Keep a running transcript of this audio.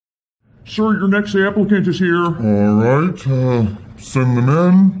Sir, your next applicant is here. All right, send them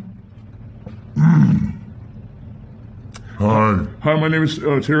in. Hi. Hi, my name is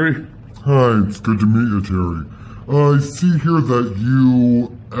Terry. Hi, it's good to meet you, Terry. I see here that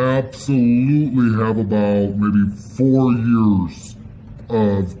you absolutely have about maybe 4 years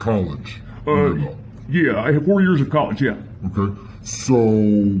of college. Yeah, I have 4 years of college, yeah. Okay,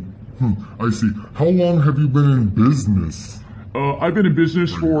 so, I see. How long have you been in business? I've been in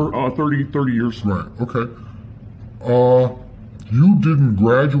business for 30 years. Right, okay. You didn't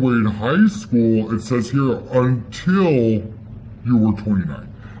graduate high school, it says here, until you were 29.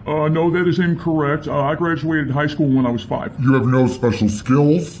 No, that is incorrect. I graduated high school when I was 5. You have no special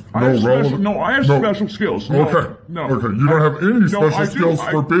skills? I have special skills. No, okay. No. Okay. You don't have any special skills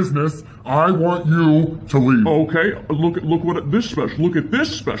for business. I want you to leave. Okay. Look what this special. Look at this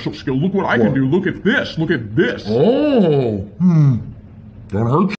special skill. Look what I can do. Look at this. Look at this. Oh. Don't hurt